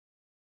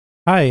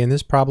Hi, in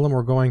this problem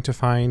we're going to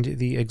find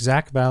the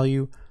exact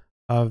value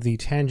of the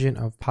tangent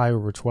of pi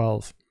over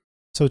 12.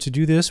 So to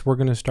do this, we're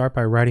going to start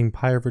by writing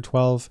pi over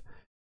 12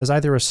 as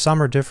either a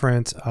sum or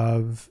difference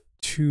of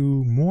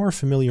two more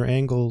familiar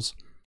angles.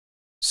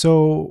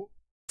 So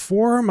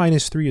 4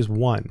 minus 3 is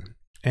 1,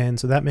 and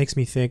so that makes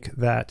me think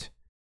that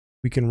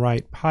we can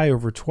write pi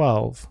over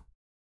 12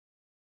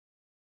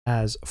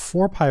 as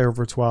 4 pi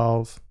over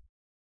 12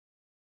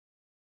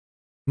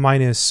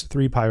 minus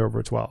 3 pi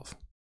over 12.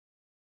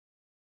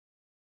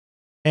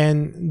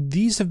 And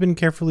these have been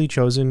carefully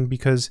chosen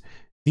because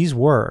these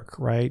work,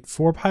 right?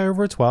 4 pi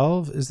over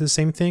 12 is the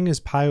same thing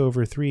as pi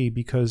over 3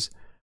 because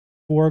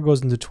 4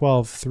 goes into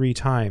 12 3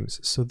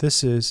 times. So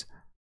this is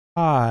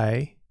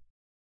pi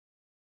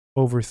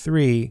over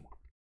 3.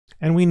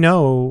 And we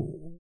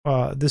know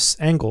this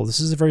angle. This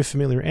is a very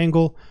familiar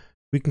angle.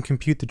 We can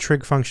compute the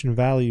trig function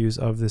values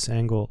of this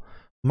angle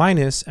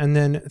minus, and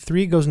then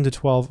 3 goes into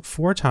 12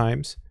 4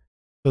 times.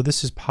 So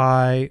this is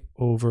pi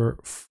over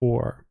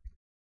 4.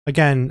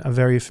 Again, a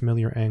very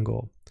familiar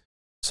angle.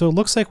 So it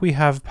looks like we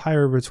have pi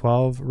over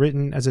 12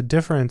 written as a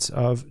difference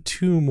of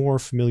two more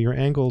familiar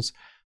angles.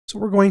 So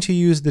we're going to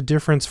use the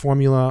difference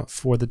formula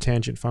for the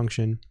tangent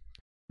function.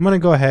 I'm going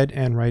to go ahead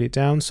and write it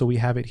down so we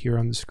have it here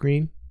on the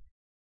screen.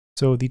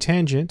 So the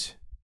tangent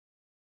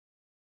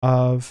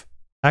of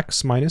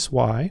x minus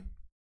y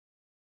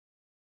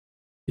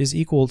is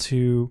equal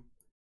to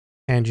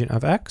tangent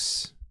of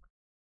x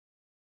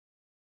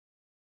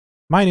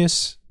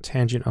minus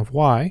tangent of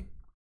y.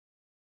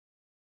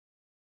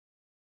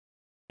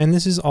 And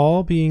this is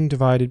all being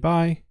divided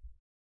by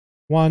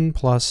 1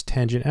 plus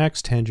tangent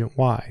x, tangent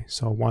y.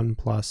 So 1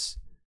 plus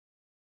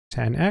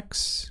tan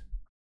x,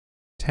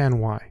 tan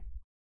y.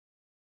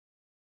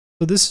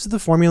 So this is the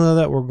formula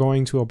that we're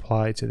going to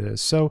apply to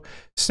this. So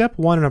step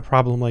 1 in a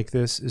problem like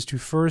this is to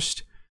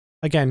first,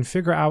 again,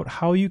 figure out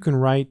how you can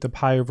write the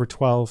pi over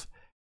 12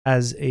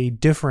 as a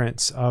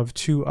difference of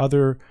two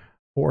other,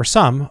 or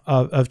sum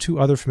of two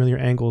other familiar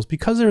angles.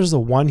 Because there's a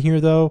 1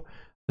 here though,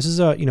 this is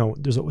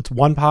it's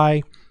 1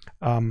 pi.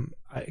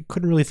 I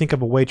couldn't really think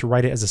of a way to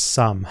write it as a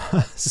sum.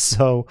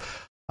 So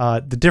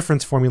the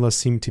difference formula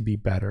seemed to be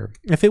better.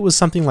 If it was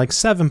something like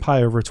 7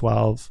 pi over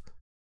 12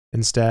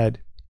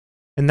 instead,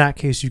 in that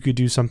case you could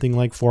do something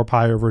like 4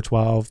 pi over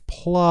 12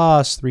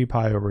 plus 3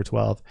 pi over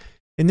 12.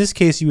 In this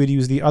case you would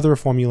use the other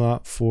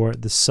formula for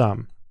the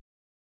sum.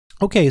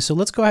 Okay, so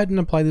let's go ahead and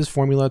apply this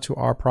formula to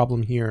our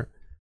problem here.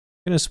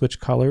 I'm going to switch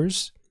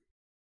colors.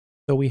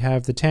 So we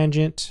have the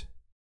tangent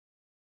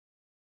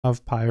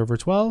of pi over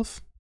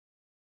 12.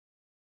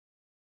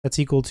 That's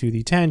equal to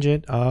the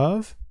tangent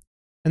of,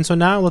 and so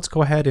now let's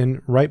go ahead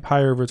and write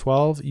pi over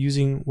 12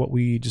 using what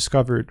we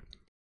discovered.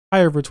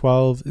 Pi over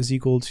 12 is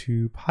equal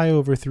to pi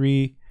over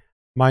 3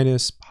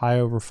 minus pi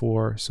over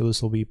 4. So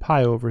this will be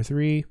pi over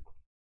 3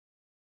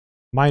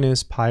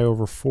 minus pi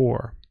over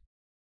 4.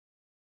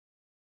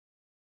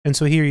 And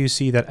so here you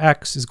see that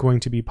x is going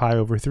to be pi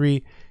over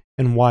 3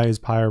 and y is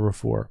pi over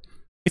 4.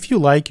 If you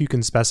like, you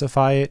can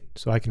specify it.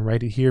 So I can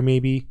write it here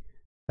maybe.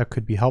 That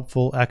could be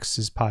helpful. X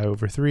is pi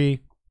over 3.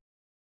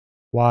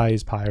 Y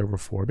is pi over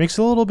 4. It makes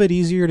it a little bit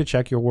easier to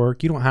check your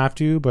work. You don't have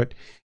to, but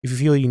if you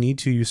feel you need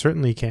to, you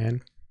certainly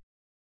can.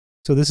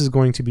 So this is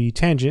going to be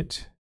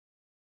tangent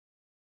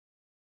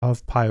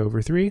of pi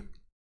over 3,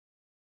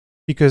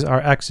 because our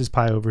x is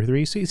pi over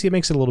 3. So you see it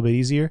makes it a little bit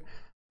easier.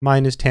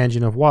 Minus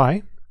tangent of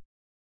y.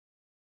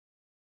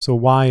 So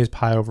y is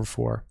pi over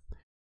 4.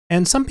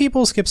 And some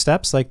people skip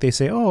steps, like they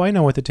say, oh, I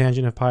know what the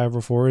tangent of pi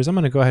over 4 is. I'm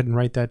going to go ahead and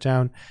write that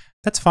down.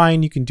 That's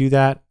fine, you can do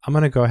that. I'm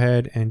going to go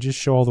ahead and just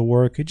show all the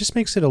work. It just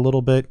makes it a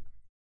little bit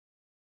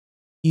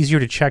easier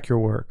to check your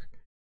work.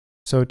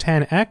 So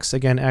tan x,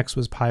 again, x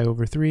was pi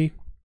over 3.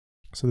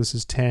 So this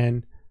is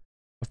tan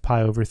of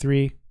pi over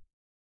 3.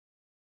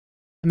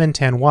 And then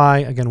tan y,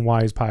 again,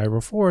 y is pi over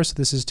 4. So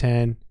this is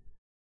tan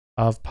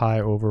of pi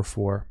over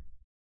 4.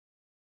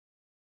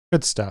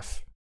 Good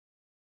stuff.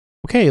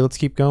 Okay, let's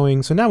keep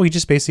going. So now we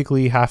just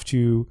basically have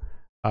to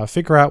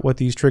figure out what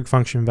these trig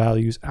function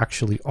values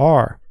actually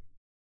are.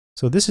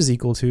 So this is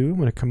equal to, I'm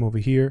going to come over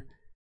here.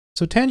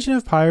 So tangent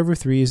of pi over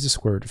 3 is the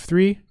square root of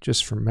 3,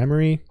 just from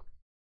memory,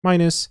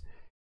 minus,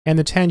 and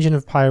the tangent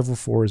of pi over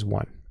 4 is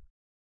 1.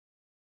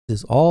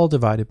 This is all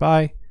divided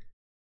by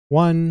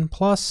 1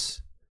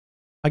 plus,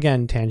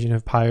 again, tangent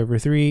of pi over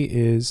 3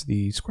 is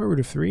the square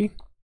root of 3,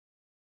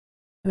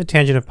 and the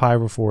tangent of pi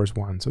over 4 is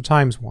 1, so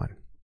times 1.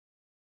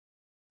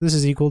 This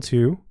is equal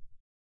to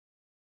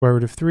square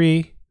root of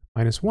 3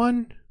 minus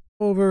 1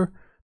 over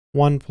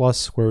 1 plus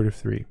square root of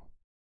 3.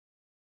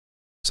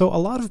 So a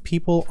lot of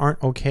people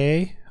aren't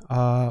okay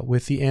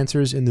with the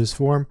answers in this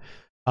form.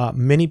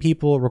 Many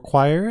people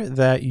require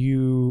that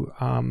you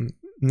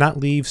not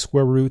leave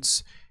square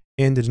roots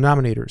in the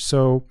denominator.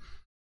 So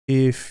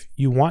if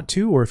you want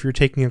to, or if you're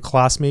taking a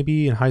class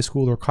maybe in high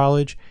school or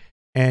college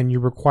and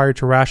you're required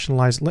to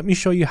rationalize, let me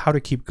show you how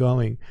to keep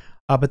going.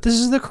 But this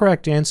is the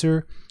correct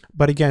answer.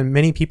 But again,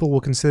 many people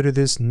will consider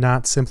this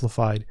not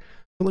simplified.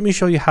 So let me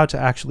show you how to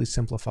actually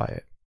simplify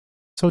it.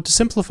 So to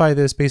simplify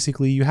this,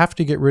 basically, you have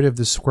to get rid of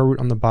the square root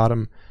on the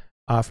bottom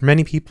For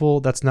many people,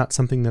 that's not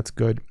something that's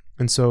good.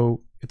 And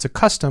so it's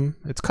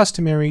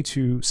customary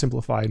to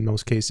simplify in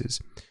most cases.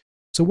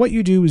 So what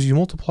you do is you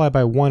multiply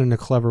by 1 in a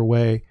clever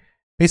way.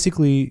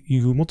 Basically,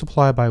 you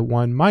multiply by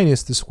 1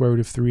 minus the square root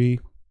of 3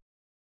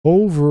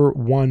 over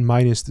 1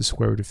 minus the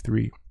square root of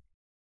 3.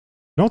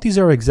 Note these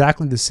are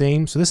exactly the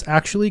same, so this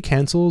actually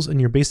cancels and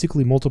you're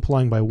basically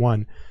multiplying by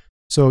 1.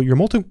 So you're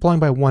multiplying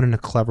by 1 in a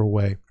clever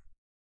way.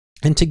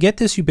 And to get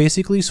this, you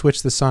basically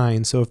switch the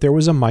sign. So if there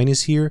was a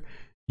minus here,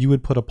 you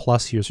would put a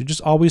plus here. So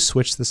just always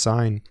switch the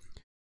sign.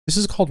 This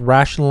is called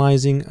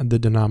rationalizing the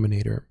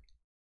denominator.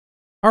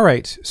 All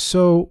right,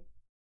 so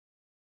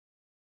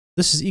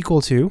this is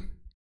equal to,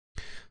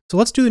 so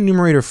let's do the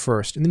numerator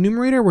first. In the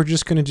numerator, we're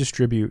just going to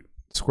distribute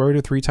square root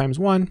of 3 times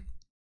 1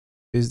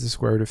 is the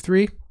square root of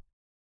 3.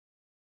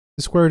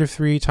 The square root of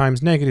 3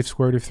 times negative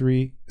square root of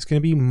 3 is going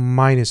to be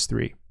minus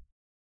 3,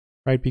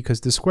 right?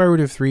 Because the square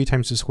root of 3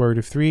 times the square root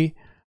of 3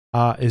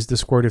 is the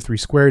square root of 3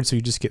 squared, so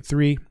you just get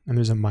 3, and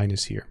there's a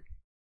minus here.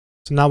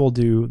 So now we'll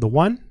do the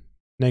 1.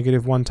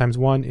 Negative 1 times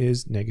 1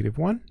 is negative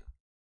 1.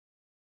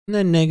 And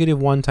then negative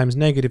 1 times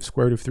negative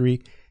square root of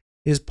 3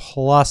 is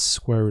plus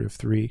square root of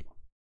 3,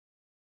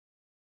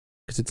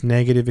 because it's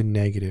negative and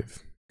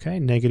negative. Okay,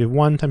 negative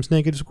 1 times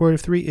negative square root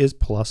of 3 is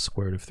plus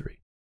square root of 3.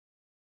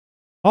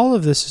 All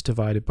of this is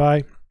divided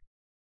by,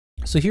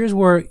 so here's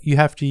where you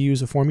have to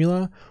use a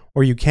formula,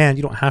 or you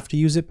don't have to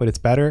use it, but it's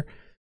better.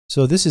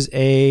 So this is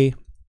a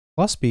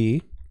plus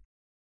b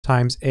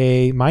times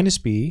a minus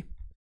b,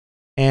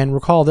 and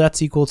recall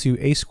that's equal to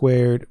a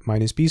squared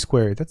minus b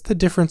squared. That's the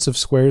difference of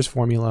squares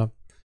formula.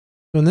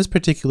 So in this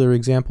particular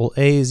example,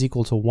 a is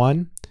equal to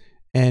 1,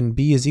 and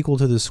b is equal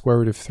to the square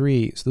root of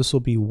 3. So this will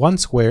be 1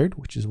 squared,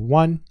 which is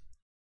 1,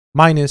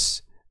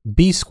 minus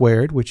b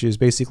squared, which is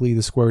basically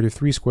the square root of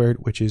 3 squared,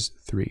 which is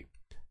 3.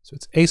 So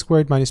it's a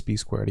squared minus b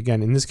squared.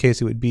 Again, in this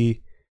case, it would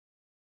be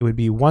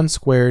 1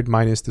 squared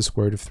minus the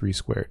square root of 3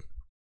 squared,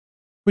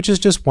 which is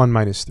just 1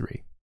 minus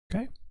 3.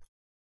 Okay.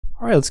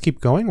 All right, let's keep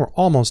going. We're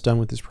almost done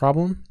with this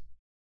problem.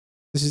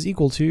 This is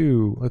equal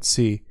to, let's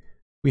see,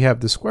 we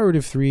have the square root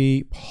of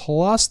 3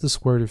 plus the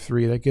square root of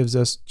 3. That gives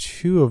us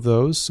 2 of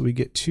those, so we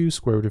get 2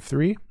 square root of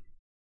 3.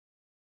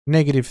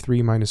 Negative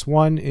 3 minus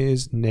 1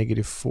 is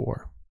negative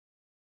 4.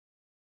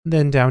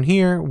 Then down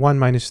here, 1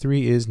 minus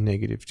 3 is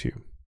negative 2.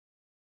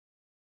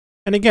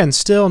 And again,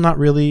 still not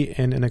really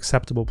in an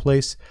acceptable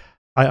place.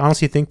 I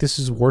honestly think this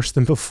is worse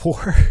than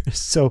before.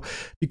 So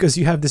because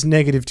you have this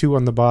negative 2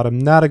 on the bottom,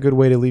 not a good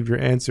way to leave your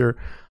answer.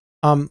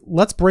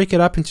 Let's break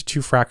it up into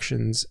 2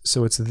 fractions.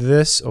 So it's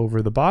this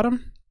over the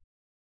bottom.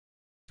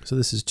 So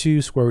this is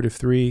 2 square root of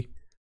 3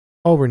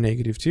 over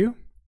negative 2.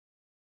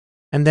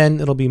 And then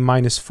it'll be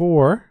minus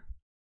 4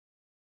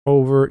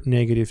 over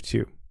negative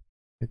 2.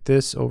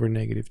 This over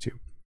negative 2.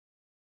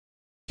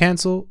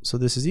 Cancel, so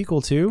this is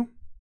equal to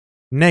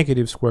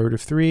negative square root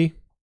of 3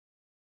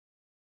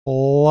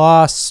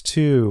 plus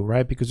 2,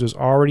 right? Because there's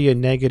already a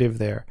negative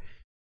there.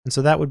 And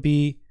so that would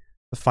be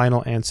the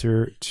final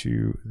answer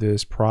to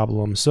this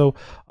problem. So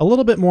a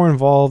little bit more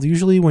involved.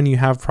 Usually when you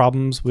have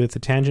problems with the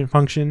tangent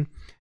function,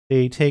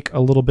 they take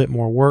a little bit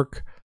more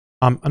work.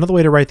 Another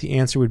way to write the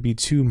answer would be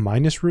 2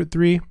 minus root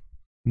 3.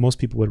 Most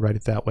people would write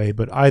it that way,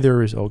 but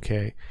either is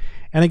okay.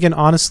 And again,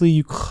 honestly,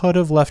 you could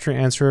have left your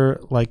answer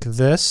like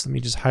this. Let me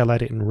just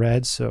highlight it in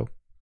red, so a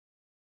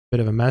bit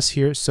of a mess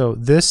here. So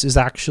this is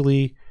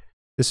actually,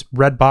 this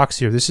red box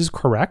here, this is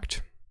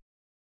correct.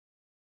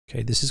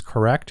 Okay, this is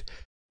correct.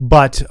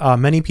 But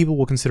many people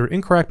will consider it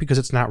incorrect because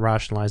it's not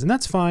rationalized, and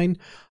that's fine.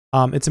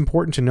 It's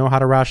important to know how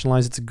to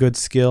rationalize. It's a good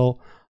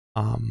skill.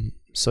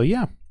 So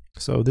yeah,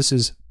 so this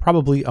is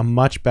probably a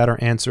much better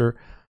answer.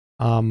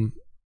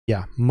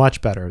 Yeah,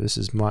 much better. This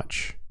is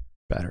much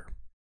better.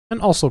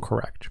 And also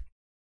correct.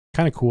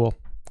 Kind of cool.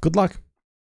 Good luck.